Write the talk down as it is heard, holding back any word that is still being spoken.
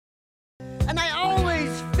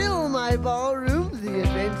ballroom, the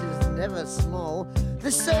event is never small.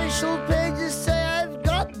 The social pages say I've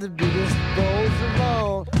got the biggest balls of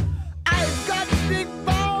all. I've got big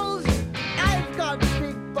balls, I've got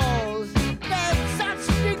big balls. They're such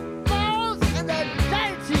big balls, and they're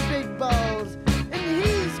dainty big balls. And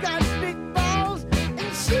he's got big balls, and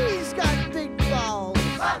she's got big balls.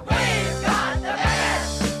 But we've got the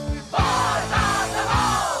biggest balls of them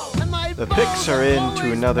all. And my The picks balls are in to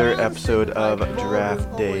always another bouncing episode of like Draft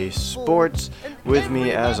balls, Day always Sports. full. And With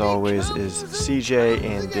me, as everybody always, comes is to CJ see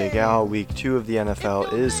and the Big game. Al. Week 2 of the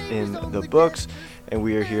NFL is in the books, and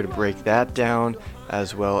we are here to break that down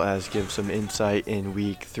as well as give some insight in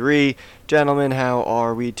Week 3. Gentlemen, how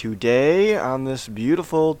are we today on this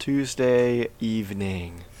beautiful Tuesday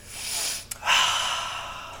evening?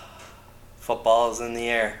 Football is in the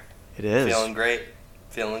air. It is. Feeling great.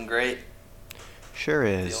 Feeling great. Sure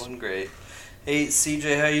is. Feeling great. Hey,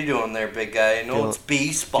 CJ, how you doing there, big guy? I know it's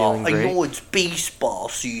baseball. feeling I great? know it's baseball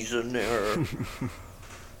season there.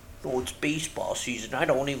 No, it's baseball season. I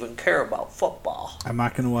don't even care about football. I'm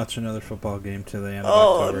not going to watch another football game till the end of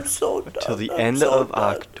Oh, October. I'm so done. Till the I'm end so of done.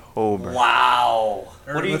 October. Wow.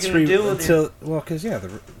 Or What are you let's going to do with until? Well, because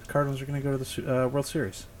the Cardinals are going to go to the World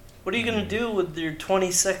Series. What are you going to do with your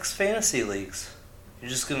 26 fantasy leagues? You're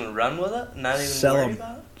just going to run with it? Not even Sell worry 'em.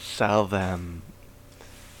 about it? Sell them.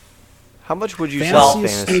 How much would you Fantasy sell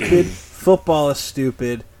is fantasy? stupid. Football is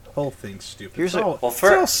stupid. Whole thing's stupid. Here's it's a- all, Well, it's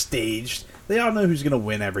all staged. They all know who's going to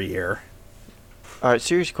win every year. All right,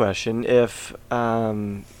 serious question. If, all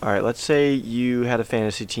right, let's say you had a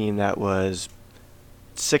fantasy team that was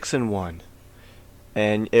 6-1,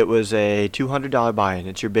 and it was a $200 buy-in.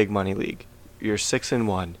 It's your big money league. You're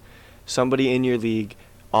 6-1. Somebody in your league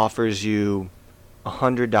offers you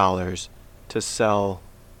 $100 to sell,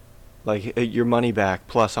 like your money back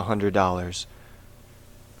plus $100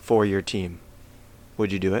 for your team.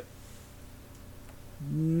 Would you do it?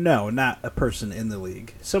 No, not a person in the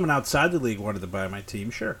league. Someone outside the league wanted to buy my team,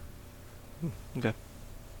 sure. Okay.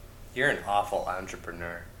 You're an awful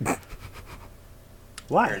entrepreneur. You're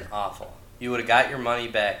Why? an awful. You would have got your money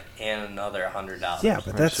back and another $100. Yeah, but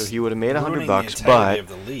Right, that's so he would have made ruining $100, the integrity but of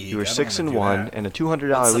the league. you were I don't 6-1 wanna do that. and a $200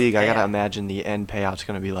 What's the league. I gotta payout? imagine the end payout's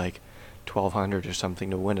gonna be like $1,200 or something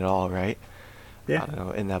to win it all, right? Yeah. I don't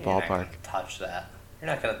know, in that You're not ballpark. gonna touch that. You're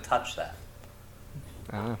not going to touch that.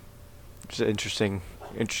 I don't know. It's an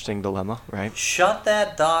interesting dilemma, right? Shut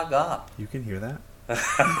that dog up. You can hear that.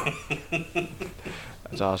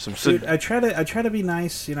 That's awesome. So, Dude, I try to be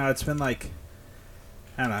nice. You know, it's been like,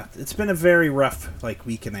 I don't know. It's been a very rough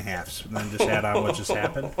week and a half. And then just add on what just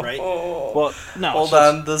happened, right? Well, no. Hold so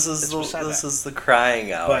it's- on. This is it's beside that. the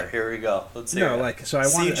crying hour. But- Here we go. Let's hear No, it. so I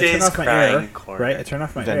turn CJ's off my crying air, corner. right? I turn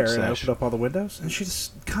off my Vent air and I sesh. open up all the windows, and she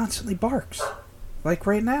just constantly barks, like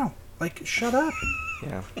right now. Like, shut up.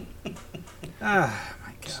 yeah, Ah,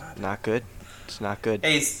 my God. not good. It's not good.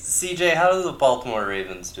 Hey, CJ, how did the Baltimore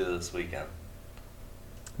Ravens do this weekend?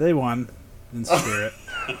 They won in spirit.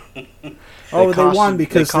 They They cost- won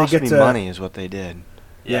because they cost get me to money, is what they did.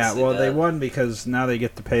 Yes, yeah. Well, they did. won because now they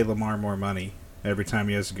get to pay Lamar more money every time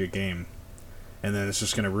he has a good game, and then it's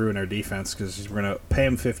just going to ruin our defense because we're going to pay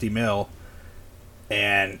him $50 million,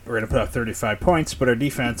 and we're going to put up 35 points, but our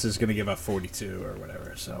defense is going to give up 42 or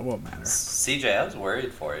whatever, so it won't matter. CJ, I was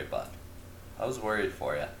worried for you, bud. I was worried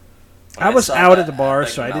for you. I was out at the bar,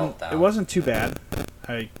 epic so I didn't. meltdown. It wasn't too bad.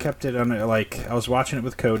 I kept it on. I was watching it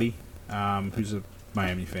with Cody, who's a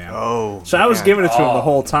Miami fan. Oh, So I was man. giving it to him the Oh,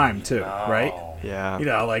 whole time too, no. right? Yeah. You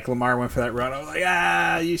know, like Lamar went for that run. I was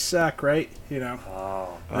like, you suck, right? You know.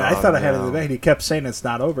 Oh. And I thought I had it in the no. bag. He kept saying it's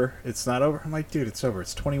not over. It's not over. I'm like, dude, it's over.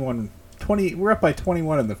 It's 21-20. We're up by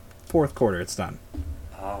 21 in the fourth quarter. It's done.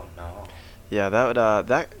 Oh, no. Yeah,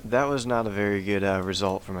 that was not a very good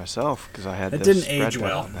result for myself because I had It this didn't spread age bet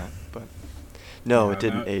well. on that, but no, No, it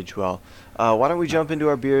didn't no. age well. Why don't we jump into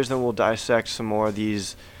our beers, then we'll dissect some more of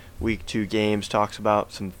these Week 2 games, talks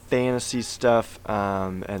about some fantasy stuff,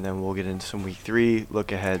 and then we'll get into some Week 3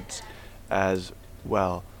 look-aheads as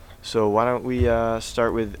well. So why don't we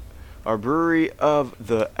start with our brewery of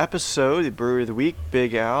the episode, the brewery of the week.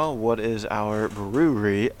 Big Al, what is our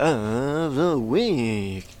brewery of the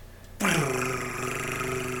week?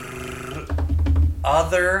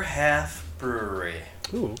 Other Half Brewery.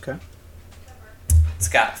 Ooh, okay. It's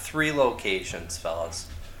got 3 locations, fellas.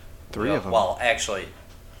 Three of them. Well, actually,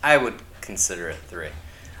 I would consider it 3.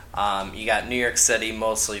 You got New York City,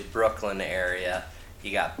 mostly Brooklyn area.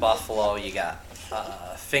 You got Buffalo. You got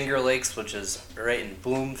Finger Lakes, which is right in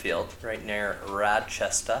Bloomfield, right near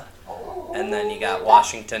Rochester. And then you got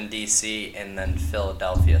Washington, D.C., and then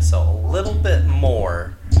Philadelphia. So a little bit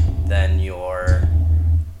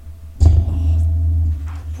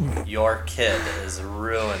Your kid is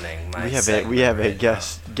ruining my We have a segment right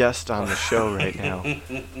guest on the show right now.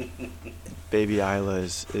 Baby Isla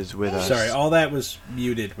is with us. Sorry, all that was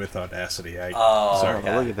muted with Audacity. Oh, sorry. okay.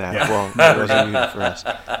 Oh, look at that. Yeah. Well, it wasn't muted for us.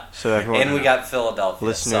 So everyone, And we got Philadelphia.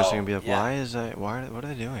 listeners so, are gonna be like, yeah. what are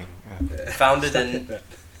they doing? Found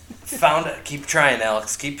it. Keep trying,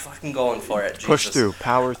 Alex. Keep fucking going for it. Push Jesus. through,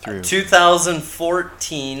 power through.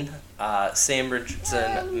 2014, Sam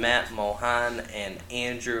Richardson, Matt Mohan, and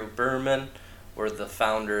Andrew Berman were the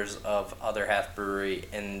founders of Other Half Brewery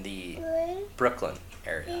in the Brooklyn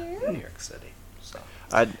area, New York City. So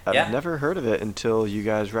I'd Yeah. never heard of it until you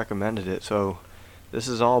guys recommended it. So this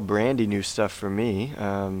is all brandy new stuff for me.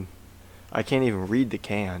 I can't even read the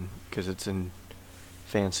can because it's in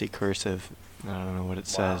fancy cursive. I don't know what it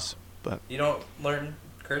Wow. says, but you don't learn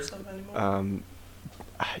cursive anymore?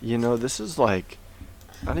 this is like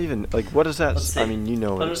not even like what is that? Let's I see. mean, you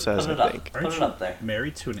know what it says, put it I up. think. Put Aren't it you up there.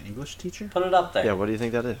 married to an English teacher? Put it up there. Yeah, what do you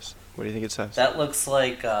think that is? What do you think it says? That looks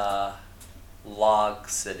like Log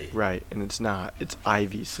City. Right, and it's not. It's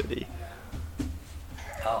Ivy City,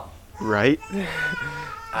 Oh, right?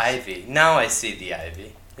 Ivy. Now I see the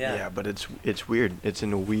Ivy. Yeah. Yeah, but it's weird. It's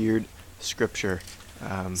in a weird scripture.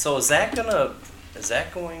 So is that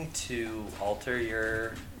going to alter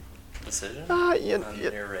your decision on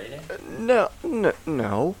your rating? No.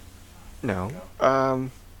 No.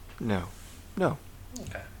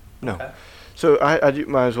 Okay. No. Okay. So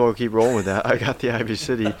might as well keep rolling with that. I got the Ivy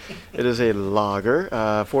City. It is a lager,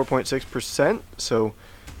 4.6%. So,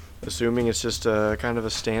 assuming it's just a kind of a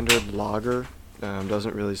standard lager,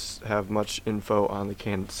 doesn't really have much info on the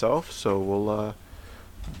can itself. So we'll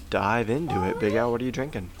dive into it. Big Al, what are you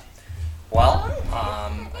drinking? Well,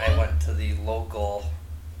 I went to the local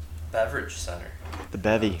beverage center. The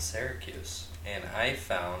Bevy. in Syracuse, and I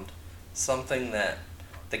found something that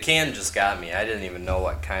the can just got me. I didn't even know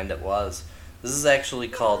what kind it was. This is actually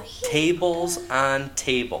called Tables on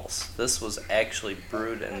Tables. This was actually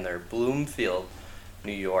brewed in their Bloomfield,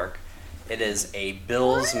 New York. It is a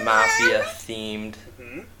Bill's Mafia themed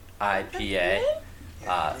IPA,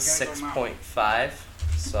 6.5.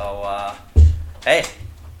 So, hey,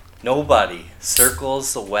 nobody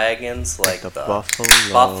circles the wagons like the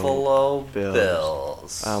Buffalo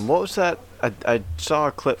Bills. What was that? I saw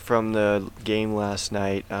a clip from the game last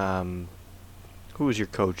night. Who was your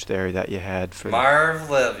coach there that you had for Marv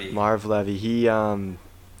Levy. Marv Levy? He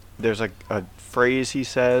there's like a phrase he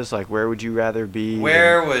says like, "Where would you rather be?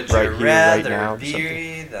 Where would you right here, right rather now," or be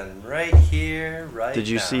something. than right here, right Did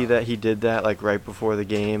you now? see that he did that like right before the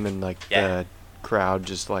game and like Yeah. the crowd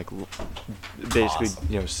just like basically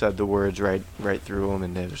Awesome. said the words right through him,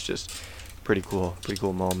 and it was just pretty cool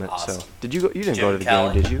moment. Awesome. So did you go? You didn't Jim go to the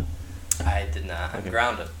Kelly. game, did you? I did not. I'm Okay.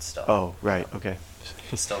 grounded still. Oh, right. Okay.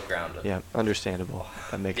 Still grounded. Yeah, understandable.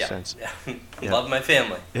 That makes Yeah, sense. Yeah. Yeah. Love my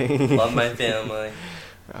family. Love my family.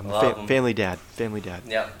 I'm Love 'em. family dad. Family dad.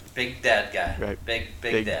 Yeah. Big dad guy. Right.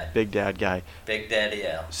 Big dad. Big dad guy. Big Daddy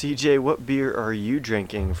Al. CJ, what beer are you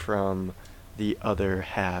drinking from the Other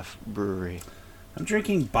Half Brewery? I'm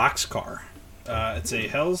drinking Boxcar. It's a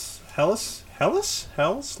Helles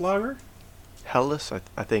lager. Hellas, I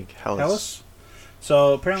think Hellas. Helles.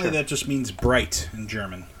 So apparently Sure. that just means bright in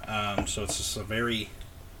German. So it's just a very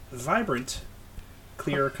vibrant,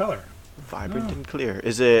 clear color. Vibrant and clear.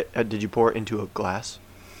 Is it? Did you pour it into a glass?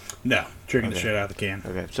 No, drinking the Okay. shit out of the can.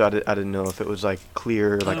 Okay, so I didn't know if it was like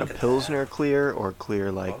clear, like a Look at Pilsner clear, or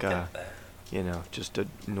clear like Look at that. just a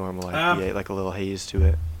normal IPA, like a little haze to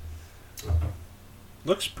it.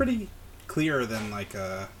 Looks pretty clearer than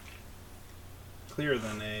a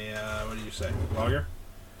what did you say, lager?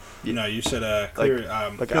 Yeah. No, you said a clear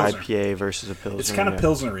Like Pilsner. IPA versus a Pilsner. It's kind of yeah.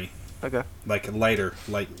 Pilsnery, Okay, like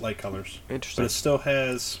light colors, but interesting. it still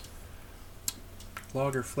has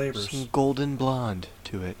lager flavors. Some golden blonde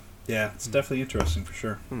to it. Yeah, it's definitely interesting for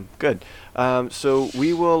sure. Good. So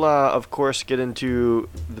we will, of course, get into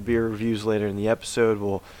the beer reviews later in the episode.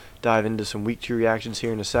 We'll dive into some week 2 reactions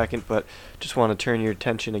here in a second, but just want to turn your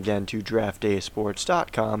attention again to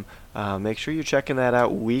draftdaysports.com. Make sure you're checking that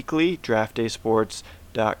out weekly,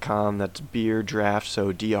 draftdaysports.com. That's beer draft,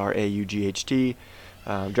 so DRAUGHT.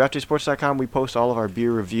 Draftdaysports.com, we post all of our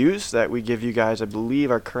beer reviews that we give you guys. I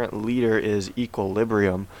believe our current leader is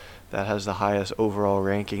Equilibrium. That has the highest overall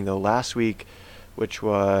ranking, though last week, which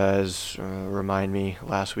was, remind me,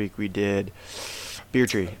 last week we did Beer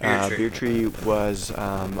Tree. Beer Tree was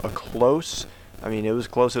a close, it was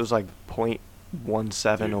close. It was like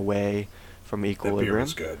 0.17 away from Equilibrium.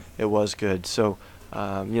 That beer was good. It was good. So,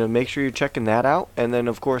 make sure you're checking that out. And then,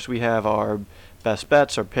 of course, we have our best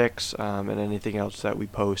bets, our picks, and anything else that we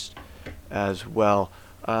post as well.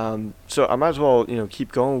 So I might as well,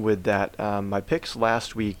 keep going with that. My picks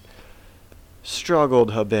last week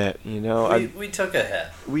struggled a bit. We took a hit.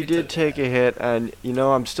 We did take a hit, and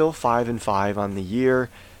I'm still 5-5 on the year,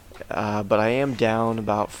 but I am down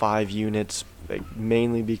about 5 units,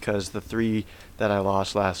 mainly because the 3 that I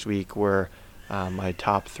lost last week were my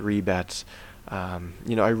top 3 bets. I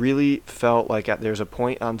really felt like there's a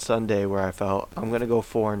point on Sunday where I felt I'm going to go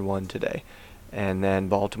 4-1 today. And then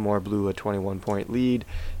Baltimore blew a 21-point lead,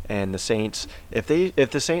 and the Saints, if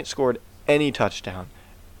the Saints scored any touchdown,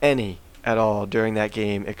 any at all during that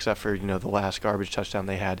game, except for the last garbage touchdown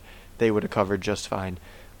they had, they would have covered just fine.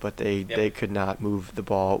 But they could not move the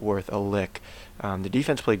ball worth a lick. The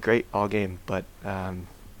defense played great all game, but man,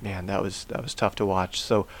 that was tough to watch.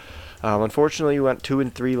 So unfortunately, we went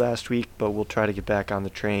 2-3 last week, but we'll try to get back on the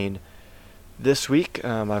train this week.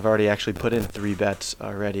 I've already actually put in 3 bets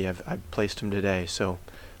already. I've placed them today. So,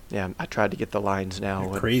 yeah, I tried to get the lines now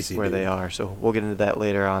where they are. So we'll get into that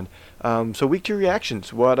later on. So week 2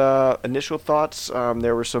 reactions. What initial thoughts?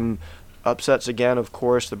 There were some upsets again, of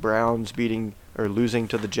course. The Browns losing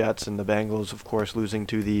to the Jets, and the Bengals, of course, losing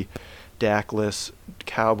to the Dak-less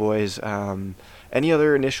Cowboys. Any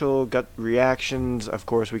other initial gut reactions? Of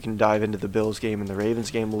course, we can dive into the Bills game and the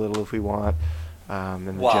Ravens game a little if we want.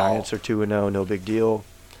 And the Giants are 2-0, no big deal.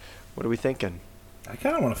 What are we thinking? I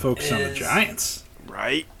kind of want to focus on the Giants.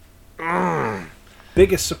 Right?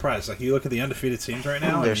 Biggest surprise. Like, you look at the undefeated teams right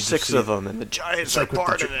now. There's 6 of them, and the Giants are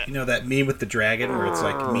part of it. You know that meme with the dragon where it's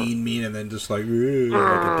like mean, and then just like a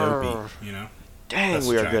dopey, Dang, That's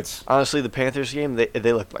we are Giants. good. Honestly, the Panthers game,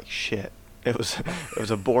 they looked like shit. It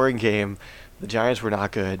was a boring game. The Giants were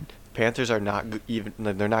not good. Panthers are not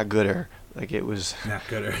they're not gooder. Like, it was not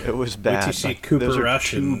gooder. It was bad. Wait till you see Like, Cooper those are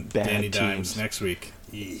Rush 2 and bad Danny teams. Dimes next week.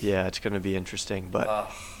 Yeah, it's going to be interesting. But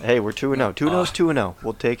hey, we're 2-0. 2-0 is 2-0.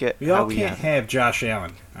 We'll take it. We all can't have Josh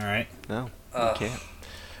Allen. All right. No, we can't.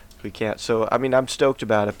 We can't. So I mean, I'm stoked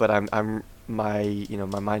about it, but my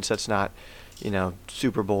mindset's not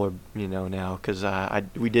Super Bowl now because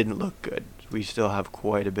we didn't look good. We still have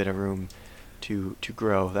quite a bit of room to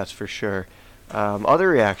grow. That's for sure. Other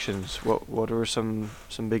reactions. What were some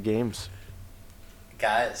big games?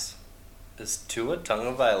 Guys, is Tua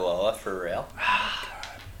Tagovailoa for real?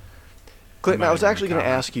 Clinton, I was actually going to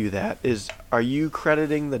ask you that. Are you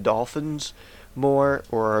crediting the Dolphins more,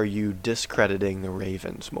 or are you discrediting the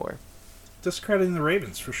Ravens more? Discrediting the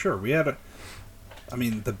Ravens, for sure. We had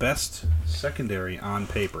the best secondary on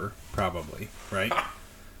paper, probably, right?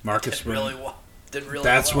 Marcus did really well.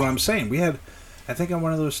 That's what I'm saying. We had, I think on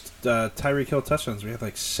one of those Tyreek Hill touchdowns, we had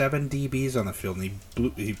like 7 DBs on the field, and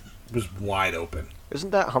he was wide open.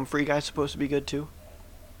 Isn't that Humphrey guy supposed to be good too?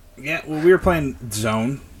 Yeah, well, we were playing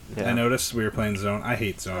zone. Yeah. I noticed we were playing zone. I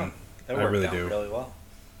hate zone. I really do. Really well.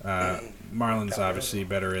 Marlon's obviously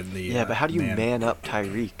better in the. Yeah, but how do you man up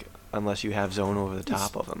Tyreek unless you have zone over the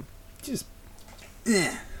top of him? Just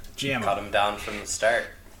jam Cut him. him down from the start.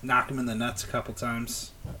 Knock him in the nuts a couple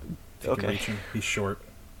times. If you can reach him. He's short.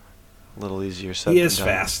 A little easier said He than is done.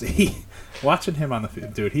 fast. Watching him on the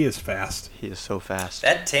field, dude, he is fast. He is so fast.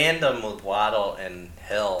 That tandem with Waddle and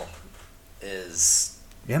Hill is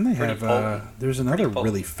And they pretty have. potent. There's another Pretty potent.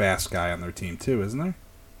 really fast guy on their team too, isn't there?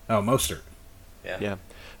 Oh, Mostert. Yeah.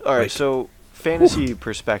 All right. So fantasy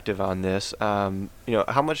perspective on this.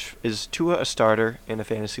 How much is Tua a starter in a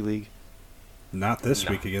fantasy league? Not this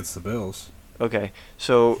No. week against the Bills. Okay,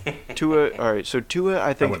 so Tua. All right, so Tua.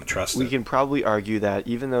 I think wouldn't trust we it. can probably argue that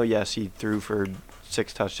even though yes, he threw for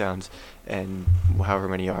 6 touchdowns and however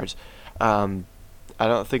many yards, I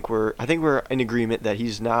think we're in agreement that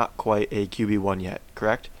he's not quite a QB1 yet.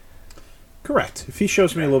 Correct? Correct. If he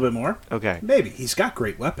shows me a little bit more, Okay. maybe. He's got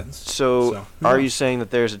great weapons. So who are knows? you saying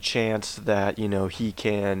that there's a chance that he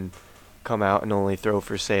can come out and only throw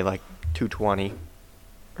for say like 220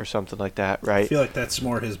 or something like that, I right? feel like that's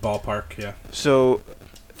more his ballpark, yeah. So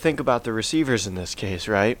think about the receivers in this case,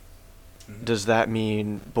 right? Mhm. Does that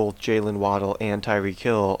mean both Jalen Waddle and Tyreek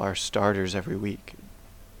Hill are starters every week?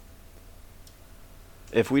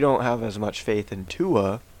 If we don't have as much faith in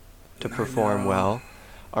Tua to perform well,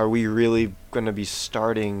 are we really going to be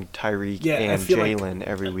starting Tyreek Yeah, I and feel like- Jalen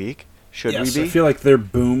every week? Should Yes, we I be? feel like their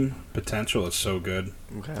boom potential is so good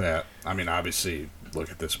Okay. that, obviously, look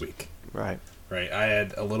at this week. Right. Right, I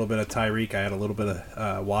had a little bit of Tyreek. I had a little bit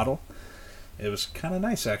of Waddle. It was kind of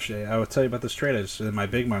nice, actually. I would tell you about this trade. It's in my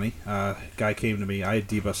big money. Guy came to me. I had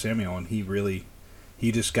Deebo Samuel, and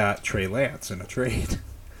he just got Trey Lance in a trade.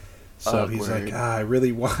 So he's Awkward. like, I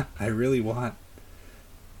really want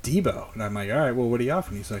Deebo, and I'm like, all right, well, what are you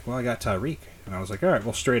offering? He's like, well, I got Tyreek, and I was like, all right,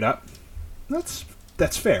 well, straight up, that's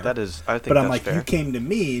fair. That is, I think But I'm that's like, fair. you came to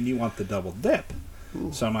me and you want the double dip.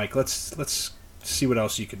 So I'm like, let's see what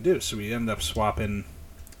else you can do. So we ended up swapping.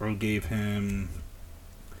 Earl gave him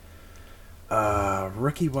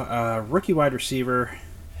rookie wide receiver,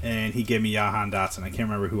 and he gave me Jahan Dotson. I can't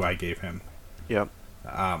remember who I gave him. Yep.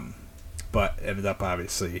 But ended up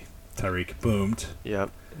obviously Tyreek boomed.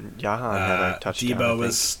 Yep. And Jahan had a touchdown. Debo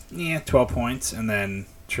was 12 points, and then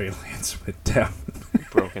Trey Lance went down.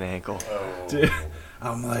 Broken ankle. Dude,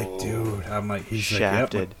 I'm like, he's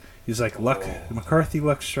Shafted. like, yep. He's like, luck, McCarthy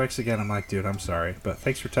luck strikes again. I'm like, dude, I'm sorry, but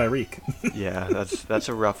thanks for Tyreek. Yeah, that's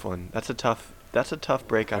a rough one. That's a tough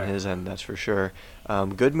break on his end, that's for sure.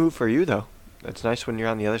 Good move for you though. It's nice when you're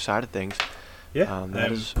on the other side of things. Yeah, that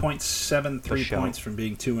I'm is 0.73 points from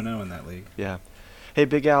being 2-0 in that league. Yeah. Hey,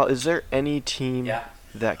 Big Al, is there any team Yeah.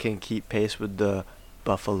 that can keep pace with the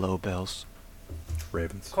Buffalo Bills?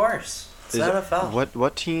 Ravens. Of course. It's Is it- NFL.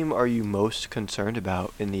 What team are you most concerned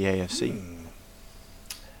about in the AFC?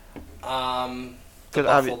 The 'Cause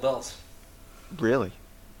Buffalo Bills. Really?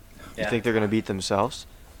 Yeah. You think they're going to beat themselves?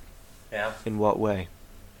 Yeah. In what way?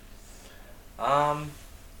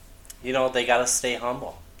 They gotta stay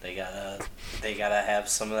humble. They gotta have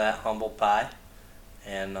some of that humble pie,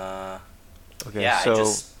 and Okay, yeah, so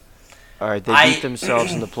all right, they I- beat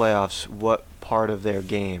themselves in the playoffs. What part of their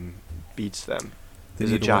game beats them? They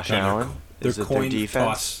Is need it to Josh work on their Allen? co- their Is it their coin defense?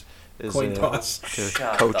 toss. Is Coin it toss. their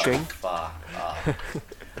shut coaching? the fuck up.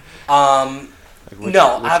 Like which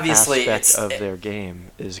obviously aspect of their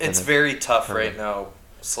game is going It's to very tough hurt right it? now,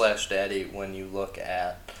 Slash Daddy, when you look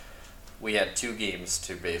at. We had 2 games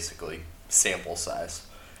to basically sample size.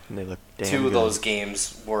 And they look damn 2 of good. those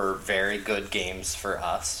games were very good games for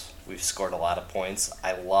us. We've scored a lot of points.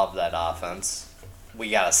 I love that offense.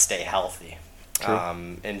 We gotta stay healthy.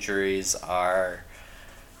 True. Injuries are,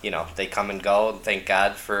 they come and go. And thank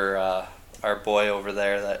God for our boy over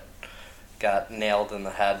there that got nailed in the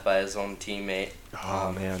head by his own teammate.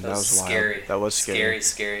 Oh man, that was scary. wild. That was scary.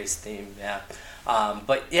 Scary theme. Yeah.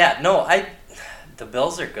 The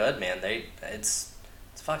Bills are good, man. It's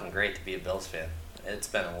fucking great to be a Bills fan. It's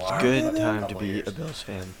been a long Good time to couple be years. a Bills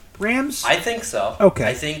fan. Rams. I think so. Okay.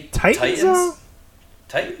 I think Titans, though?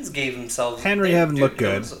 Titans gave themselves. Henry haven't looked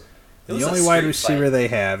good. It The was a only wide street receiver fight. they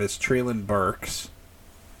have is Treylon Burks.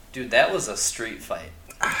 Dude, that was a street fight.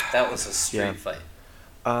 That was a street Yeah.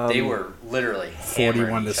 fight. They were literally 41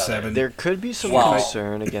 hammering to each other. 7. There could be some Wow.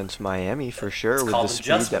 concern against Miami for sure It's with the called speed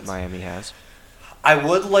that adjustments. Miami has. I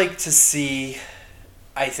would like to see.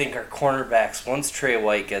 I think our cornerbacks. Once Trey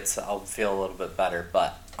White gets, I'll feel a little bit better.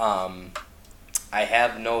 But I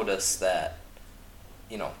have noticed that,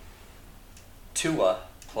 Tua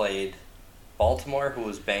played Baltimore, who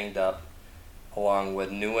was banged up, along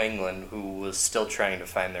with New England, who was still trying to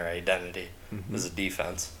find their identity as a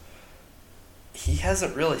defense. He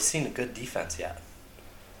hasn't really seen a good defense yet.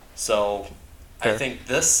 So I Fair. think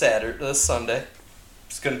this Sunday,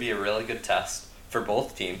 it's going to be a really good test for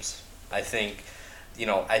both teams. I think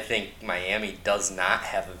Miami does not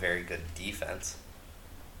have a very good defense.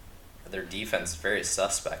 Their defense is very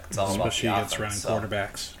suspect. It's all about Especially the against offense. running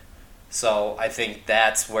quarterbacks. So I think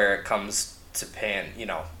that's where it comes to pan.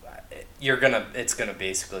 It's gonna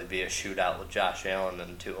basically be a shootout with Josh Allen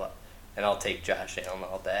and Tua, and I'll take Josh Allen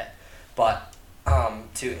all day. But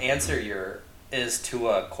to answer is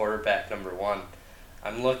Tua quarterback number 1?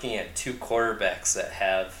 I'm looking at 2 quarterbacks that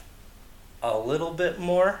have a little bit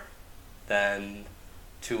more than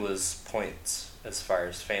Tua's points as far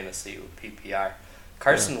as fantasy with PPR.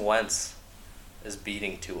 Carson Wentz is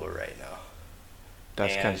beating Tua right now.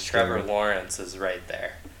 That's kind And of Trevor scary. Lawrence is right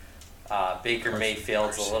there. Baker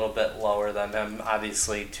Mayfield's a little bit lower than him.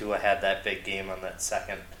 Obviously, Tua had that big game on that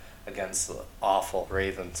second against the awful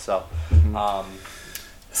Ravens. So,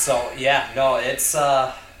 it's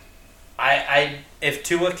if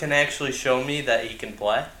Tua can actually show me that he can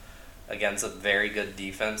play against a very good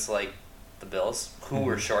defense like the Bills, who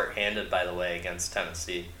were shorthanded by the way against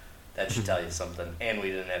Tennessee, that should tell you something. And we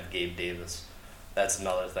didn't have Gabe Davis. That's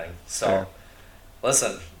another thing. So. Fair.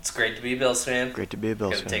 Listen, it's great to be a Bills fan. Great to be a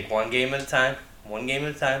Bills Gonna fan. take one game at a time. One game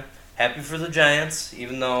at a time. Happy for the Giants,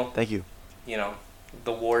 even though Thank you.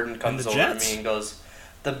 the warden comes the over to Jets. me and goes,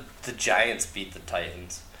 "The Giants beat the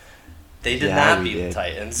Titans." They did Yeah, not we beat did. the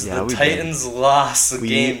Titans. Yeah, The we Titans lost the We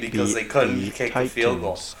game because beat they couldn't the kick a field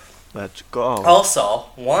goal. Titans. Let's go. Also,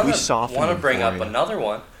 want We to softened them bring for up you. another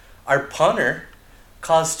one. Our punter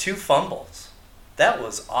caused 2 fumbles. That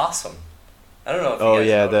was awesome. I don't know if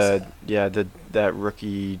you guys noticed that. that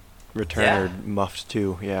rookie returner muffed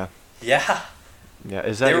too. Yeah. Yeah. Yeah,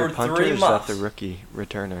 is that There your were punter 3 or is that muffs. the rookie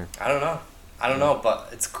returner? I don't know, but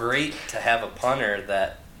it's great to have a punter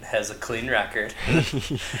that has a clean record,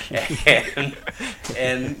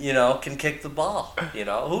 and can kick the ball.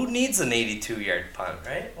 Who needs an 82-yard punt,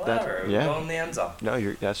 right? Whatever. yeah. Go in the end zone. No,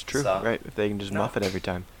 that's true. So, right. If they can just muff it every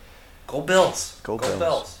time. Go Bills. Go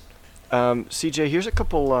Bills. CJ, here's a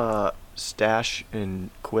couple stash and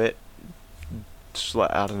quit.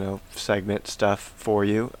 I don't know, segment stuff for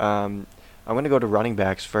you. I'm going to go to running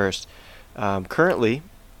backs first. Currently,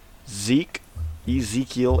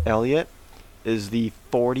 Ezekiel Elliott is the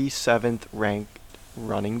 47th ranked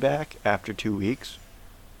running back after 2 weeks.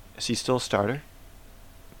 Is he still a starter?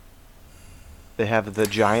 They have the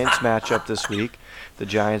Giants matchup this week. The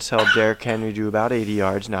Giants held Derrick Henry to about 80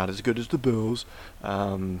 yards, not as good as the Bills.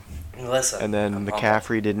 Listen, and then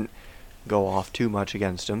McCaffrey didn't go off too much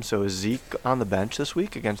against him. So is Zeke on the bench this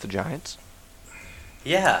week against the Giants?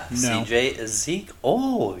 Yeah, No. CJ is Zeke.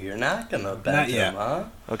 Oh, you're not gonna bench him, huh?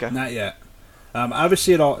 Okay. Not yet.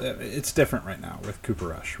 Obviously, it's different right now with Cooper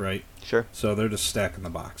Rush, right? Sure. So they're just stacking the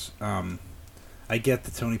box. I get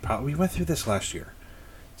the Tony Pollard. We went through this last year.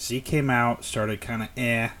 Zeke came out, started kind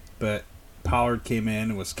of but Pollard came in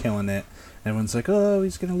and was killing it. Everyone's like, oh,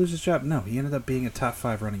 he's going to lose his job. No, he ended up being a top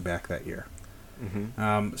 5 running back that year.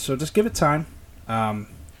 Mm-hmm. So just give it time.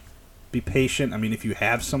 Be patient. I mean, if you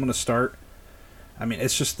have someone to start, I mean,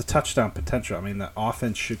 it's just the touchdown potential. I mean, the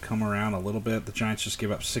offense should come around a little bit. The Giants just gave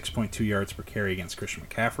up 6.2 yards per carry against Christian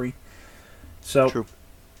McCaffrey. So True.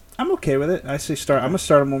 I'm okay with it. I say start. I'm going to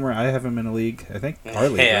start him when I have him in a league, I think. Our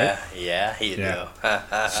league, right? Yeah, you Yeah.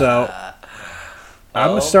 do. So I'm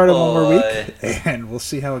going to start him one more week, and we'll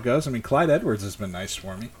see how it goes. I mean, Clyde Edwards has been nice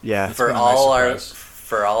for me. Yeah. It's For been a nice all our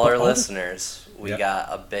surprise. listeners, we Yep. got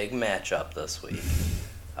a big matchup this week.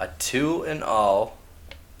 A 2-0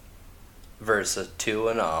 versus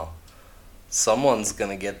 2-0. Someone's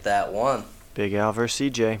gonna get that one. Big Al versus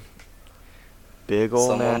CJ. Big old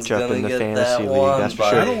Someone's matchup gonna in the get fantasy that league, one, that's for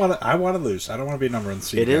buddy. I sure. don't want to. I want to lose. I don't want to be number 1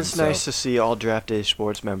 seed. It is again, nice so. to see all Draft Day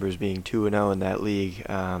Sports members being 2-0 in that league.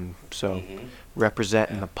 So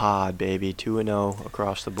representing the pod, baby. 2-0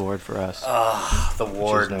 across the board for us. The Which is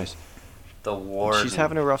warden. nice. The warden. She's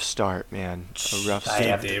having a rough start, man. A rough I start.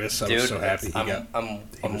 have to- Davis, I dude, was so happy he got.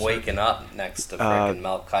 I'm was waking up next to freaking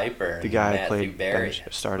Mel Kiper and The guy Matthew played Berry. bench,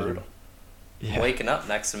 It's started him. brutal. Yeah. I'm waking up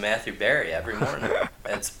next to Matthew Berry every morning.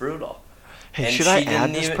 It's brutal. Hey, And should I she add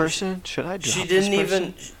didn't this even- person? Should I drop She this didn't person?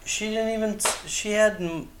 even. She didn't even. She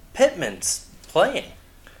had Pittman's playing,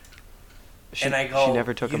 and I go. She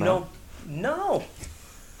never took him out. No.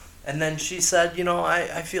 And then she said,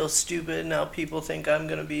 I feel stupid now. People think I'm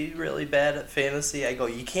gonna be really bad at fantasy. I go,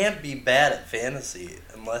 you can't be bad at fantasy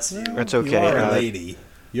unless you. That's You okay. are a lady.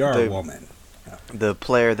 You are a woman. The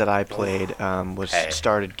player that I played was Hey.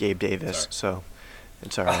 started Gabe Davis, so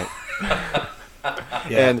it's all right.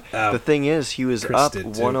 Yeah, And the thing is, he was Chris up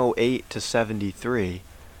did too. 108 to 73,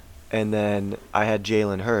 and then I had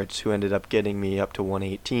Jalen Hurts, who ended up getting me up to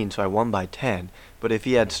 118, so I won by 10. But if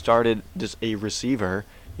he had started just a receiver,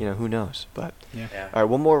 who knows? But Yeah. Yeah. all right,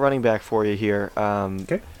 one more running back for you here.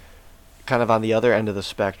 Okay. Kind of on the other end of the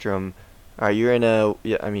spectrum. All right, you're in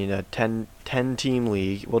a 10 team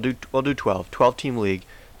league. We'll do 12 team league.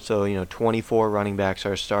 So 24 running backs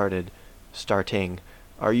are starting.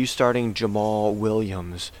 Are you starting Jamal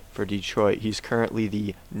Williams for Detroit? He's currently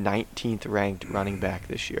the 19th ranked running back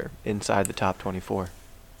this year, inside the top 24.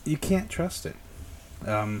 You can't trust it.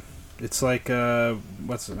 It's like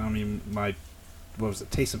what was it?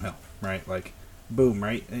 Taysom Hill, right? Like, boom,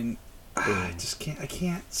 right? And I just can't. I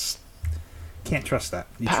can't trust that.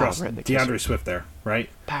 You Pow, trust right in the DeAndre kisser. Swift there, right?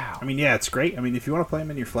 Pow. I mean, yeah, it's great. I mean, if you want to play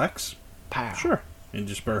him in your flex, Pow. sure, and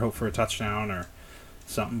just better hope for a touchdown or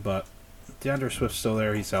something. But DeAndre Swift's still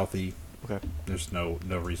there. He's healthy. Okay. There's no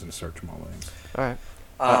reason to start Jamal Williams. All right.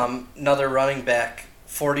 Another running back,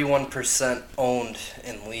 41% owned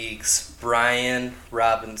in leagues. Brian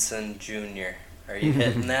Robinson Jr. Are you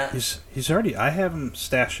hitting that? He's already. I have him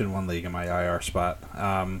stashed in one league in my IR spot.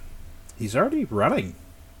 He's already running.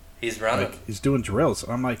 He's running. Like, he's doing drills.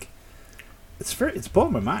 I'm like, it's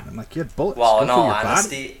blowing my mind. I'm like, you had bullets. Well, go in through all your body.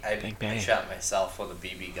 honesty, Bang, I bang. shot myself with a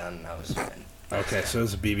BB gun and I was fine. Okay, so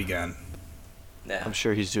it's a BB gun. Yeah. I'm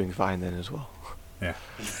sure he's doing fine then as well. Yeah.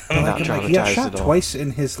 I'm not But like, he got traumatized shot at all. twice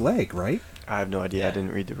in his leg, right? I have no idea. I Yeah.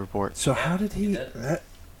 didn't read the report. So how did he? he did.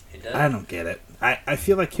 He did. I don't get it. I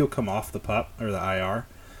feel like he'll come off the pup or the IR,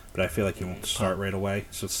 but I feel like he won't start right away.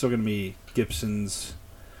 So it's still going to be Gibson's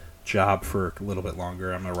job for a little bit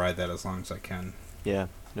longer. I'm going to ride that as long as I can. Yeah,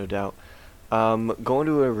 no doubt. Going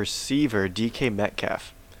to a receiver, DK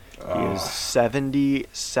Metcalf. He is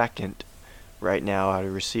 72nd right now out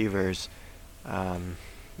of receivers.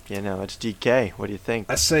 It's DK. What do you think?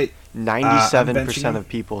 I say 97% benching him. of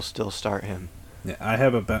people still start him. Yeah, I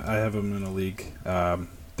have him in a league,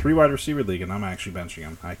 3 wide receiver league, and I'm actually benching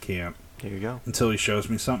him. I can't Here you go. until he shows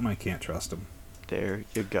me something. I can't trust him. There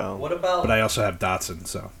you go. What about But I also have Dotson,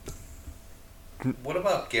 so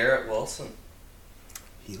Garrett Wilson?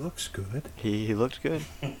 he looks good. He looked good.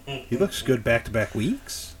 He looks good back-to-back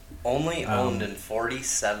weeks. Only owned in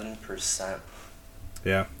 47%.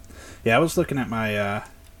 Yeah, I was looking at my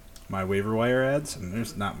my waiver wire ads, and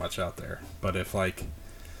there's not much out there. But if like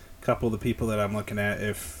a couple of the people that I'm looking at,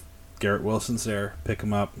 if Garrett Wilson's there, pick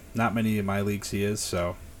him up. Not many in my leagues he is,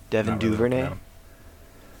 so Devin not really looking Duvernay. at him.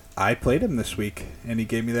 I played him this week, and he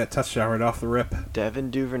gave me that touchdown right off the rip. Devin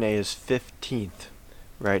Duvernay is 15th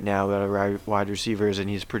right now out of wide receivers, and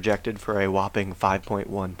he's projected for a whopping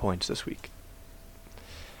 5.1 points this week.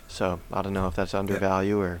 So I don't know if that's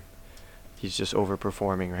undervalue or he's just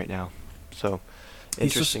overperforming right now. So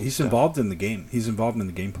interesting. He's stuff. involved in the game. He's involved in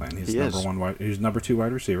the game plan. He's He number is. one. He's number 2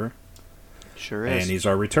 wide receiver, Sure is. and he's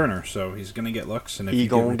our returner, so he's gonna get looks. And if He you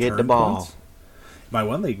gonna get the return ball. points- my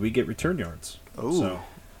one league, we get return yards. Oh, So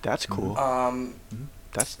that's cool. That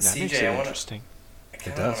That CJ, makes it I wanna- interesting. I it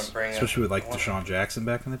kinda wanna does, bring especially with up, like Deshaun Jackson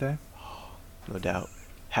back in the day. No doubt.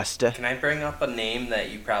 Hesta. Can I bring up a name that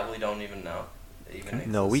you probably don't even know? That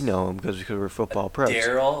even No, we exists? know him because we're football pros.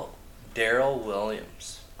 Daryl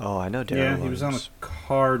Williams, Oh, I know Darren Yeah, Williams. he was on the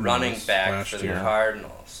Cardinals running back last for the year.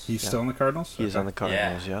 Cardinals. He's Yeah. still in the Cardinals. He's Okay. on the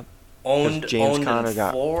Cardinals, yep. 'Cause Owned James owned Conner in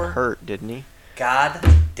got 4. hurt, didn't he? God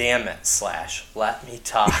damn it, / let me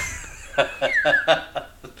talk.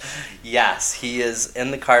 Yes, he is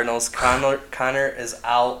in the Cardinals. Connor is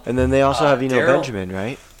out. And then they also have Daryl- Benjamin,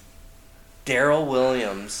 right? Daryl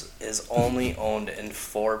Williams is only owned in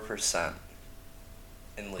 4%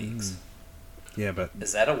 in leagues. Yeah, but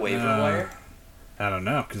Is that a waiver wire? I don't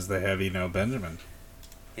know because they have Benjamin,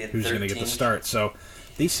 He had who's going to get the 13. start. So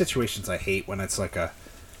these situations I hate when it's like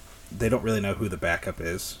they don't really know who the backup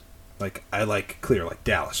is. Like I like clear like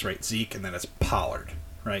Dallas, right? Zeke, and then it's Pollard,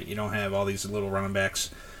 right? You don't have all these little running backs.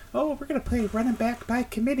 Oh, we're going to play running back by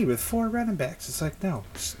committee with 4 running backs. It's like, no.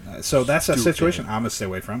 So that's a Stupid. situation I'm going to stay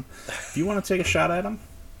away from. If you want to take a shot at him,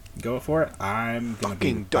 go for it. I'm going to be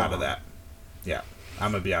Fucking out dumb. of that. Yeah,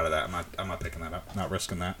 I'm going to be out of that. I'm not picking that up. Not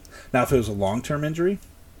risking that. Now, if it was a long-term injury,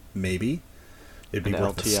 maybe. It'd be An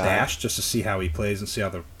worth the LTI. stash just to see how he plays and see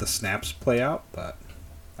how the snaps play out. But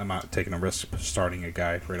I'm not taking a risk starting a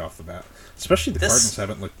guy right off the bat. Especially the This- Cardinals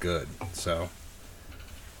haven't looked good. So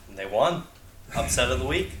They won. Upset of the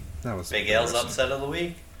week. that was Big Al's embarrassing. upset of the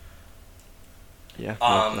week. Yeah,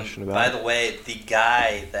 no question about By it. the way, the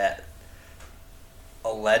guy that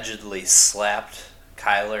allegedly slapped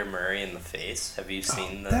Kyler Murray in the face. Have you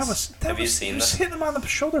seen this? Have you seen he was this? hitting him on the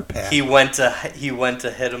shoulder pad. He went to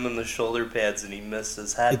hit him in the shoulder pads and he missed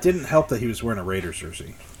his head. It didn't help that he was wearing a Raiders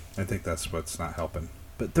jersey. I think that's what's not helping.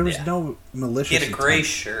 But there was Yeah. no malicious He had a intent. gray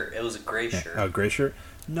shirt. It was a gray shirt. A gray shirt?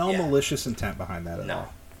 No Yeah. malicious intent behind that at No,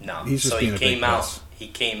 all. no. He's just So being he a big came out. puss. He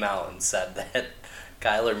came out and said that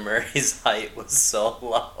Kyler Murray's height was so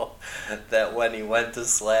low that when he went to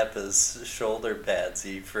slap his shoulder pads,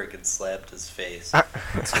 he freaking slapped his face.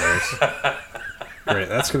 That's hilarious. Great.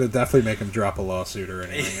 That's going to definitely make him drop a lawsuit or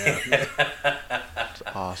anything. Yeah. It's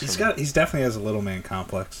awesome. He's definitely has a little man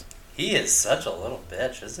complex. He is such a little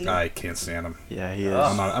bitch, isn't he? I can't stand him. Yeah, he is. Oh.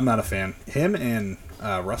 I'm not a fan. Him and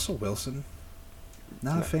Russell Wilson.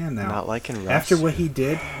 Not a fan now. Not liking Russ. After what he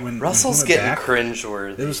did when Russell's when he went getting back,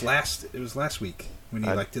 cringeworthy. It was last week when he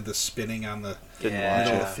I did the spinning on the Didn't Yeah. watch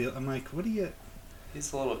middle it. of the field. I'm like, what are you?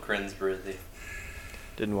 He's a little cringeworthy.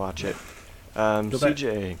 Didn't watch it. Go back.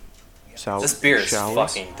 CJ. This beer is shall we?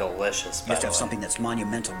 fucking delicious, You by have to the have way. something that's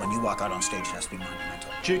monumental. When you walk out on stage, it has to be monumental.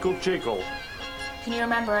 Jiggle, jiggle. Can you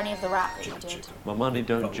remember any of the rap that you did? My money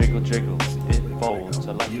don't jiggle, jiggle. It folds.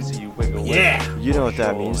 I like to see you wiggle. Yeah. You know what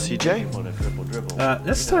that means, CJ?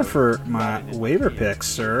 It's time for my waiver picks,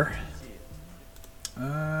 sir.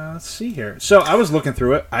 Let's see here. So I was looking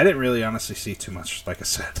through it. I didn't really honestly see too much, like I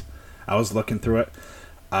said. I was looking through it,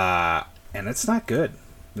 and it's not good.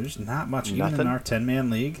 There's not much, even Nothing? in our 10-man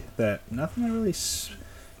league, that nothing that really,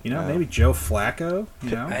 No. maybe Joe Flacco,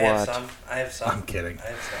 you know? I have What? some. I have some. I'm kidding. I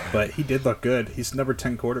have some. But he did look good. He's number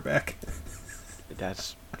 10 quarterback.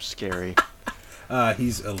 That's scary.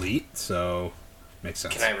 He's elite, so makes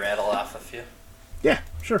sense. Can I rattle off a few? Yeah,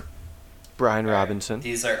 sure. Brian Robinson.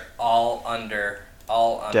 These are all under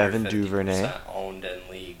Devin 50% Duvernay. owned in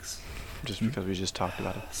leagues. Just because we just talked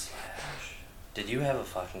about it. Did you have a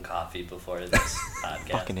fucking coffee before this podcast?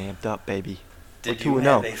 Fucking amped up, baby. Did We're you 2-0.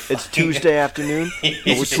 have a It's fucking- Tuesday afternoon. But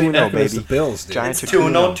we're It's 2-0, It's the baby. Bills, dude. Giants It's are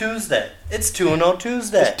 2-0 2-0. Tuesday. It's 2-0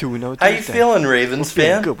 Tuesday. It's 2-0 How you Tuesday. feeling, Ravens We're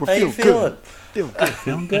feeling fan? good. We're How you feeling feeling? good. Feeling good.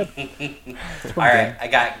 Feeling good. All right, I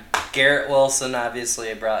got Garrett Wilson. Obviously,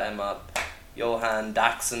 I brought him up. Johan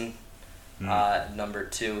Doxson, number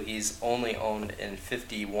 2. He's only owned in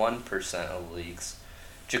 51% of leagues.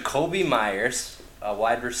 Jacoby Myers, a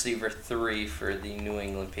wide receiver 3 for the New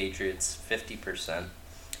England Patriots, 50%.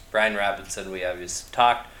 Brian Robinson, we obviously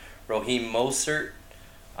talked. Raheem Mostert,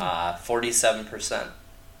 47%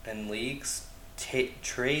 in leagues.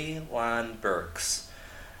 Treylon Burks.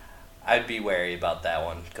 I'd be wary about that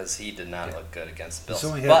one because he did not look good against the Bills. He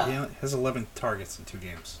only has 11 targets in 2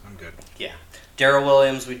 games. I'm good. Yeah. Darrell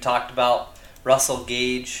Williams, we talked about. Russell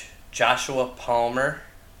Gage, Joshua Palmer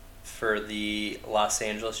for the Los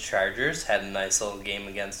Angeles Chargers had a nice little game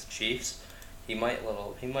against the Chiefs. He might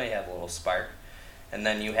have a little spark. And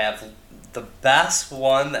then you have the best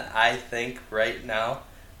one that I think right now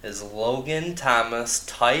is Logan Thomas,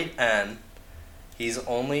 tight end. He's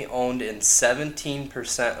only owned in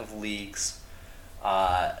 17% of leagues.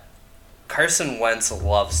 Carson Wentz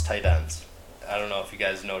loves tight ends. I don't know if you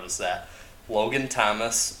guys noticed that. Logan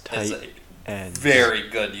Thomas is a very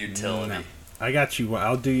good utility. No. I got you.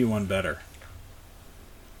 I'll do you one better.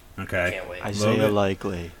 Okay. Can't wait. Isaiah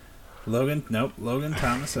Likely. Logan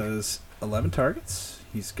Thomas has 11 targets.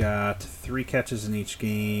 He's got 3 catches in each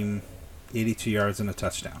game, 82 yards and a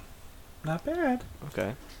touchdown. Not bad.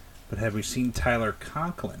 Okay. But have we seen Tyler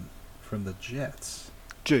Conklin from the Jets?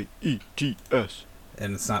 Jets.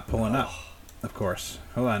 And it's not pulling up, of course.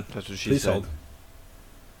 Hold on. That's what she Please said.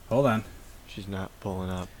 Hold on. She's not pulling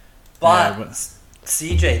up. But, Yeah,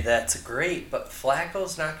 CJ, that's great, but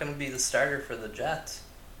Flacco's not going to be the starter for the Jets.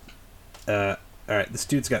 All right, this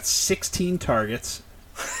dude's got 16 targets,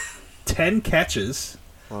 10 catches,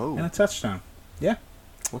 Whoa. and a touchdown. Yeah.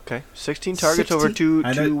 Okay. 16 targets over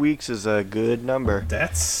 2 weeks is a good number.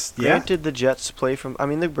 That's Granted, the Jets play from. I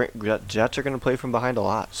mean, the Jets are going to play from behind a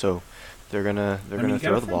lot, so they're gonna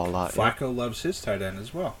throw the ball a lot. Flacco loves his tight end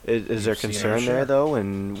as well. Is there concern there though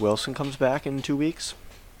when Wilson comes back in 2 weeks?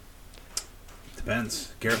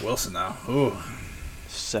 Depends. Garrett Wilson now. Ooh.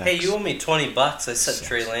 Sex. Hey, you owe me $20. I said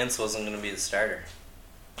Trey Lance wasn't going to be the starter.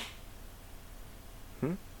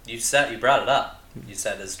 You brought it up. You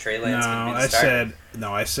said, is Trey Lance going to be the starter?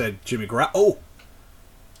 I said Jimmy Garoppolo. Oh,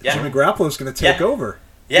 yeah. Jimmy Garoppolo's going to take over.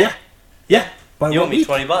 Yeah. By you owe what me week?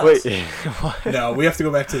 $20. Wait, what? No, we have to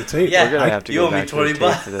go back to the tape. Yeah. We're gonna have to You go owe me back to the $20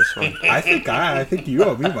 tape for this one. I think you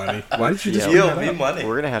owe me money. Why did you just You bring owe that me up? money.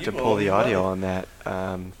 We're gonna have to You pull owe the me audio money. on that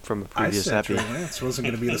from a I previous said Trey epi. Lance wasn't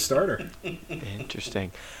going to be the starter.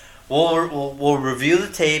 Interesting. We'll review the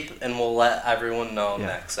tape and we'll let everyone know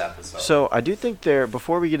next episode. So I do think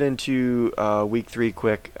before we get into week 3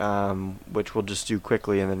 quick, which we'll just do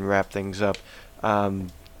quickly and then wrap things up,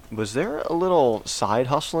 was there a little side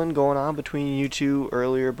hustling going on between you two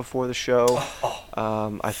earlier before the show?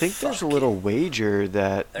 I think there's a little wager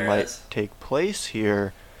that might take place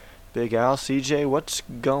here. Big Al, CJ, what's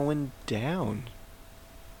going down?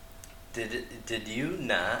 Did you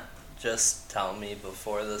not just tell me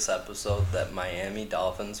before this episode that Miami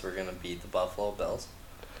Dolphins were going to beat the Buffalo Bills?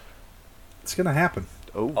 It's going to happen.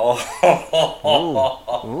 Oh.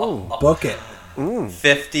 Ooh. Book it. Ooh.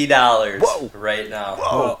 $50 right now.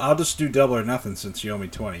 Well, I'll just do double or nothing since you owe me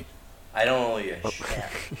 20. I don't owe you a shit.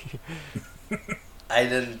 I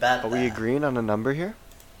didn't bet Are we agreeing on a number here?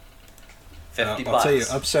 $50. I'll tell you,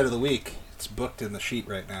 upset of the week. It's booked in the sheet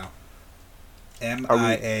right now.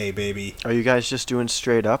 MIA, baby. Are you guys just doing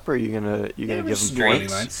straight up, or are you gonna give them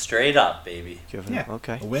points? Straight up, baby.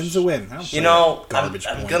 Okay. A win's a win. You know, I'm Garbage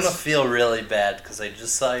going points. to feel really bad because I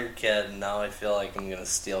just saw your kid, and now I feel like I'm going to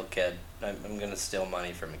steal I'm going to steal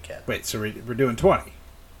money from a kid. Wait, so we're doing 20?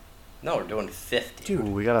 No, we're doing 50. Dude.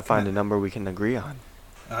 Ooh, we gotta find a number we can agree on.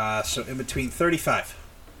 So in between 35.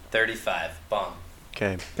 35. Bomb.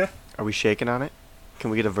 Okay. Okay. Are we shaking on it? Can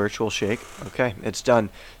we get a virtual shake? Okay, it's done.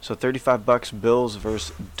 So $35, Bills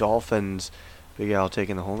versus Dolphins. Big Al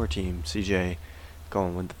taking the homer team. CJ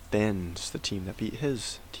going with the Fins, the team that beat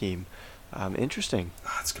his team. Interesting.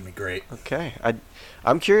 Oh, it's going to be great. Okay.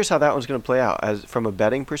 I'm curious how that one's going to play out. As from a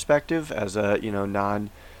betting perspective, as a I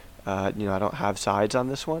don't have sides on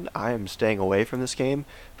this one. I am staying away from this game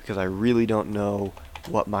because I really don't know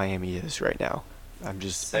what Miami is right now. I'm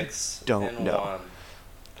just don't know.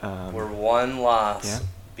 We're one loss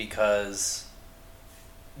because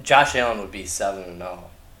Josh Allen would be 7-0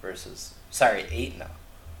 versus 8-0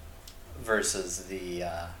 versus the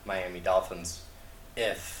Miami Dolphins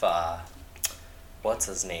if what's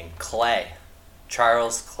his name,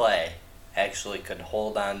 Charles Clay actually could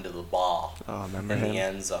hold on to the ball in the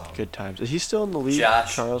end zone. Good times. Is he still in the league,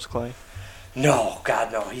 Charles Clay? No,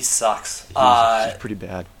 God no, he sucks. He's pretty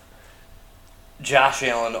bad. Josh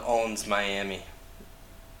Allen owns Miami.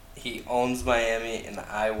 He owns Miami, and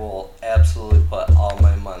I will absolutely put all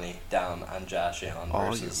my money down on Josh Allen All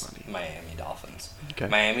your versus money. Miami Dolphins. Okay.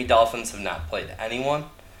 Miami Dolphins have not played anyone.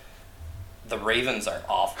 The Ravens are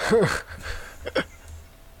awful.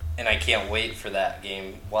 And I can't wait for that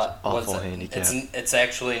game. What was Awful it? handicap. It's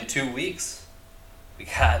actually in 2 weeks. We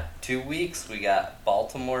got 2 weeks. We got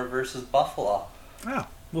Baltimore versus Buffalo. Oh,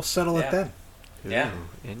 we'll settle it Yeah. then. Yeah.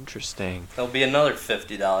 Ooh, interesting. There'll be another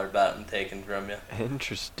 $50 bet I'm taking from you.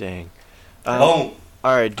 Interesting. Boom.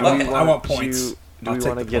 All right. Do Okay. we I want want points. To, do I'll we take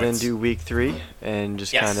want to the get points. into week 3 and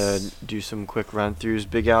just Yes. kind of do some quick run throughs?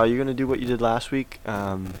 Big Al, you gonna do what you did last week? Yeah,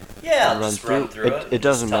 I'll run just run through? through It- it. it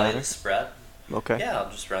doesn't just tell you matter. the spread. Okay. Yeah, I'll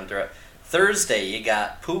just run through it. Thursday, you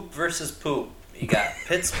got poop versus poop. You got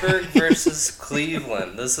Pittsburgh versus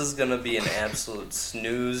Cleveland. This is gonna be an absolute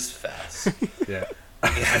snooze fest. Yeah.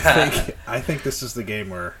 Yeah. I think this is the game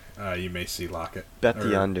where you may see Lockett. Bet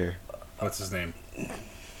the Or, under. What's his name?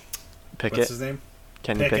 Pickett. What's his name?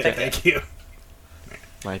 Kenny Pickett. Pickett. Thank you.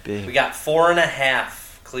 Might be. We got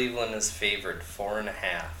 4.5. Cleveland is favored.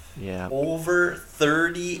 4.5. Yeah. Over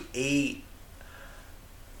 38.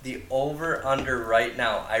 The over under right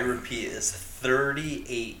now, I repeat, is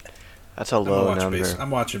 38. That's a low number. I'm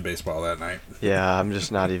watching baseball that night. Yeah, I'm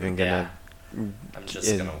just not even Yeah. gonna. I'm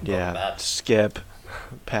just gonna go yeah. bet. Skip.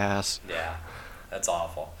 Pass. Yeah, that's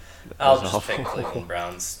awful. That I'll was just pick awful. Cleveland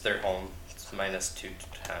Browns. They're home. It's minus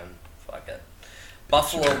 210. Fuck it.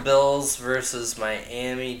 Buffalo Bills versus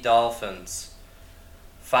Miami Dolphins.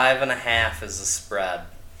 5.5 is the spread.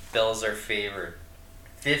 Bills are favored.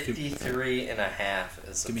 53.5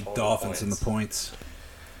 is the Give me total Dolphins points. in the points.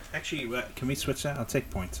 Actually, can we switch that? I'll take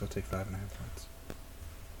points. I'll take 5.5 points.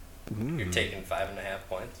 You're Mm. taking 5.5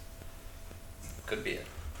 points. Could be it.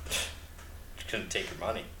 Couldn't take your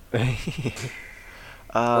money.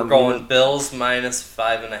 We're going Bills minus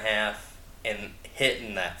 5.5 and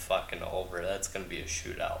hitting that fucking over. That's gonna be a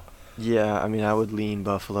shootout. Yeah, I mean, I would lean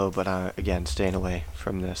Buffalo, but again, staying away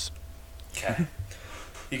from this. Okay.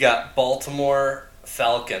 You got Baltimore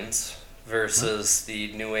Falcons versus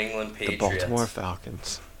the New England The Patriots. Baltimore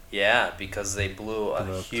Falcons. Yeah, because they blew a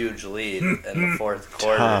Tough. huge lead in the fourth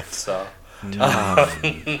quarter. Tough. So Tough.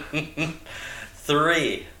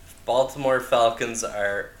 3. Baltimore Falcons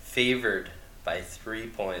are favored by 3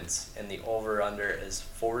 points, and the over/under is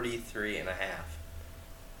 43.5.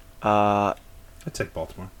 I'd take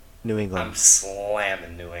Baltimore. New I'm England.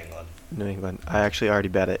 slamming New England. New England. I actually already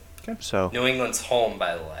bet it. Okay. So New England's home,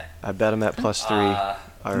 by the way. I bet them at +3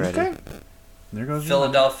 already. Okay. There goes your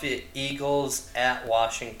Philadelphia Eagles at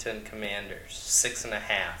Washington Commanders,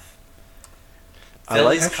 6.5. I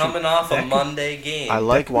Philly's like- coming off a that could- Monday game. I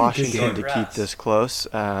like could be a good Washington game. to keep Rest. this close.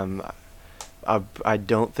 I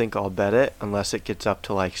don't think I'll bet it unless it gets up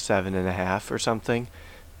to like 7.5 or something.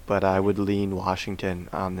 But I would lean Washington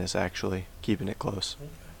on this actually, keeping it close.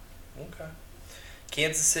 Okay.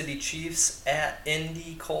 Kansas City Chiefs at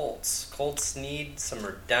Indy Colts. Colts need some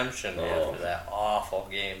redemption after that awful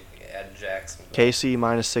game at Jacksonville. KC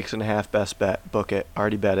 -6.5, best bet. Book it.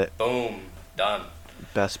 Already bet it. Boom. Done.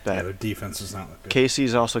 Best Yeah, bet. their defense is not look good.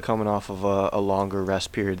 KC's also coming off of a longer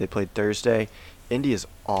rest period. They played Thursday. Indy is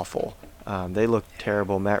awful. They look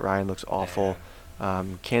terrible. Matt Ryan looks awful.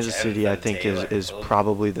 Kansas Jonathan City, I think, Taylor. is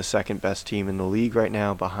probably the second best team in the league right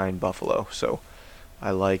now behind Buffalo. So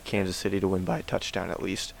I like Kansas City to win by a touchdown at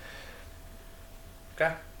least.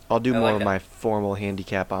 Okay. I'll do I more like of it. my formal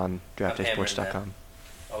handicap on hammering DraftDaySports.com.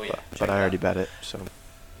 Oh, yeah. But check I it already out. bet it. So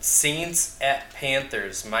Saints at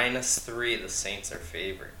Panthers, -3. The Saints are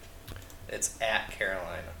favored. It's at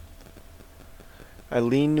Carolina. I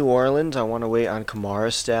lean New Orleans. I want to wait on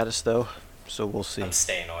Kamara's status though. So we'll see. I'm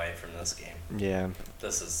staying away from this game. Yeah.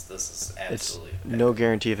 This is It's absolutely no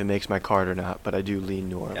guarantee if it makes my card or not, but I do lean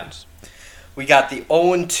New Orleans. We got the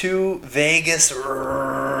 0-2 Vegas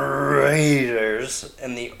Raiders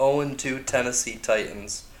and the 0-2 Tennessee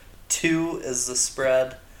Titans. 2 is the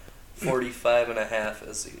spread. 45.5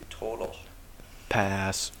 is the total.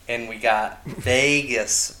 Pass. And we got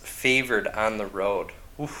Vegas favored on the road.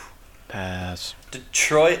 Oof. Pass.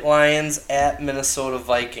 Detroit Lions at Minnesota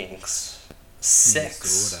Vikings. 6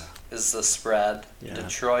 Minnesota. is the spread. Yeah.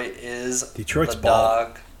 Detroit is Detroit's the ball.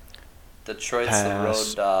 dog. Detroit's the Pass.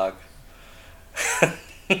 road dog.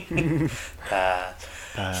 Pass.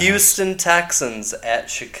 Pass. Houston Texans at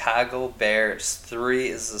Chicago Bears. 3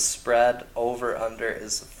 is the spread. Over under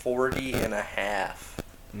is 40.5.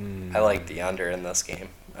 Mm. I like the under in this game.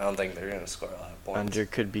 I don't think they're going to score a lot of points. Under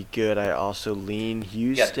could be good. I also lean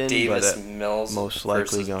You got Houston, Davis but Mills most likely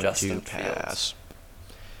versus going Justin to Fields. pass.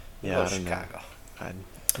 Go Yeah, I don't know. Chicago. I'd,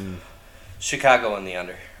 mm. Chicago in the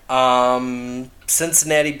under.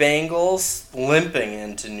 Cincinnati Bengals limping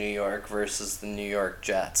into New York versus the New York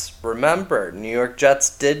Jets. Remember, New York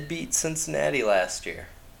Jets did beat Cincinnati last year.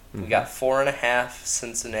 We got 4.5.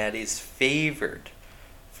 Cincinnati's favored.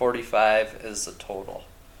 45 is the total.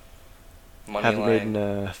 Money Haven't line. made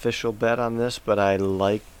an official bet on this, but I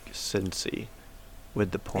like Cincy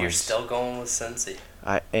with the points. You're still going with Cincy.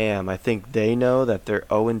 I am. I think they know that they're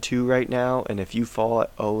 0-2 right now, and if you fall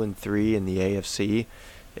at 0-3 in the AFC,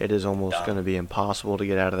 it is almost Done. going to be impossible to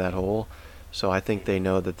get out of that hole. So I think they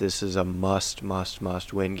know that this is a must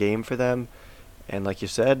win game for them. And like you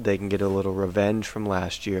said, they can get a little revenge from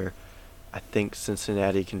last year. I think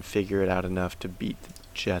Cincinnati can figure it out enough to beat the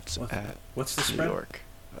Jets at What's the New spread? York.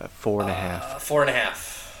 4.5.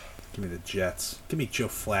 4.5. Give me the Jets. Give me Joe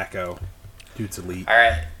Flacco. Dude's elite. All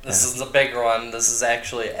right, this is the big one. This is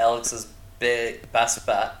actually Alex's best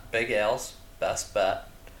bet. Big Al's best bet.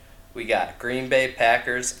 We got Green Bay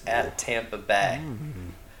Packers at Tampa Bay.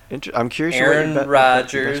 I'm curious. Aaron what your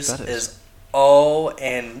Rodgers best bet is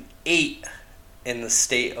 0-8 in the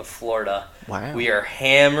state of Florida. Wow. We are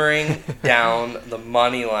hammering down the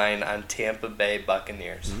money line on Tampa Bay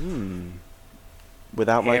Buccaneers.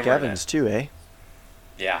 Without Mike Hammering Evans it. too, eh?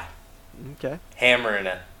 Yeah, Okay. hammering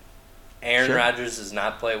it. Aaron Sure. Rodgers does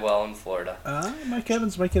not play well in Florida. Mike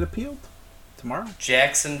Evans might get appealed tomorrow.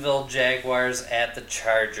 Jacksonville Jaguars at the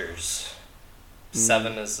Chargers.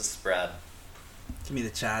 7 is the spread. Give me the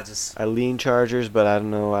Chargers. I lean Chargers, but I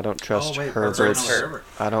don't know. I don't trust wait, Herbert's. Herbert's hurt.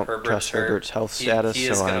 I don't Herbert's trust hurt. Herbert's health He- status, he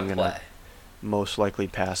is so gonna I'm gonna play. most likely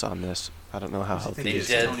pass on this. I don't know how Who's the healthy thing he They is.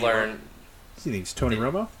 did Tony learn. You think it's Tony They-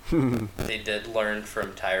 Romo? They did learn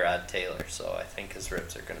from Tyrod Taylor, so I think his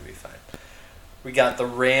ribs are going to be fine. We got the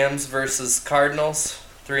Rams versus Cardinals,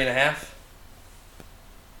 3.5.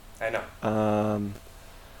 I know.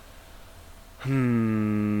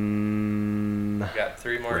 We got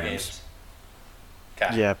 3 more Rams. games.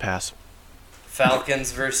 Okay. Yeah, pass.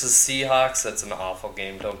 Falcons versus Seahawks. That's an awful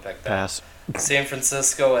game. Don't pick that. Pass. San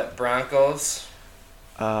Francisco at Broncos.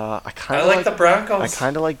 I kind I of like the Broncos. I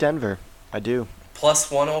kind of like Denver. I do. Plus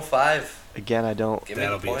 105. Again, I don't. Give me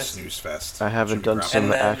That'll the be a points. snooze fest. I haven't Should be done rough. some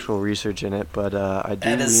And then- actual research in it, but I do. That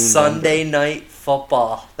lean is Sunday Denver. night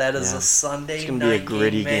football. That is Yeah. a Sunday It's gonna night be a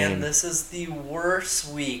gritty game, man. game. This is the worst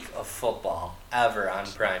week of football ever on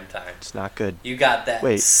prime time. It's not good. You got that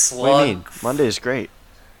Wait, slug. what do you mean? Monday is great.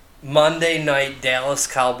 Monday night, Dallas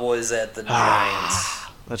Cowboys at the Giants.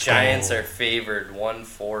 Let's Giants go. are favored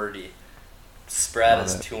 140. Spread Love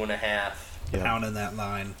is it. 2.5. Yeah. Pounding that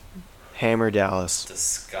line. Hammer Dallas.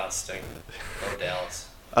 Disgusting. Go Dallas.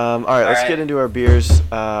 All right, let's right. get into our beers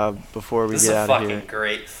before we This is get a out of fucking here.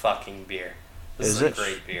 great fucking beer. This Is is it? a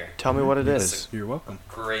great beer. Tell me what it This is. You're welcome.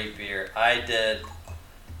 Great beer. I did.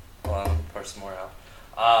 Hold on, let me pour some more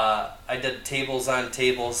out. I did Tables on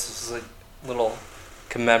Tables. This is a little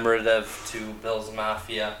commemorative to Bill's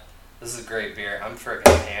Mafia. This is a great beer. I'm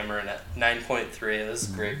freaking hammering it. 9.3. This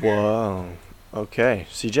is a great beer. Whoa. Okay,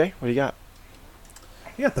 CJ, what do you got?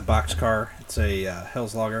 You got the Boxcar. It's a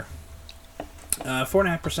Hell's Lager.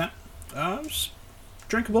 4.5%. It's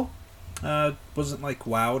drinkable. Wasn't like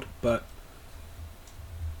wowed, but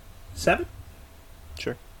 7.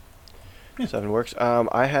 Sure. Yeah. 7 works.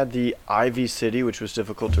 I had the Ivy City, which was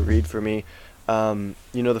difficult to read for me.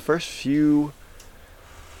 The first few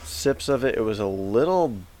sips of it, it was a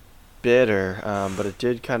little bitter, but it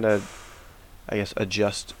did kind of, I guess,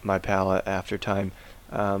 adjust my palate after time.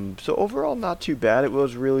 So overall, not too bad. It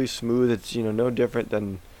was really smooth. It's, no different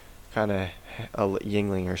than kind of a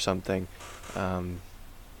Yingling or something.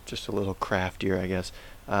 Just a little craftier, I guess.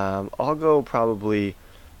 I'll go probably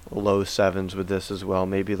low 7s with this as well.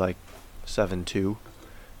 Maybe like 7.2.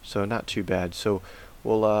 So not too bad. So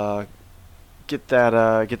we'll get that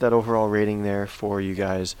overall rating there for you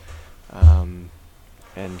guys, and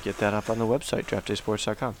get that up on the website,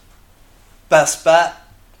 draftdaysports.com. Best bet,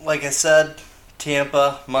 like I said,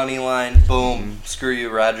 Tampa, money line, boom. Screw you,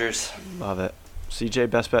 Rodgers. Love it. CJ,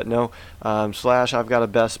 best bet, no. Slash, I've got a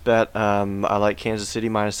best bet. I like Kansas City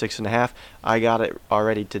minus 6.5. I got it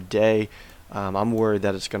already today. I'm worried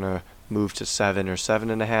that it's going to move to 7 or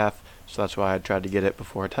 7.5, so that's why I tried to get it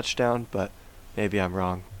before a touchdown, but maybe I'm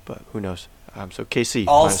wrong, but who knows. So KC,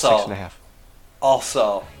 Also- minus 6.5.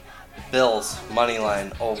 Also, Bills, money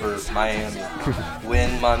line over Miami.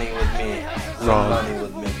 Win money with me. Win Wrong. money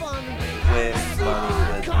with me. Win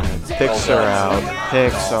money with me. Picks Go are Bills. out.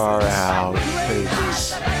 Picks are out.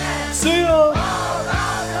 Peace. See ya!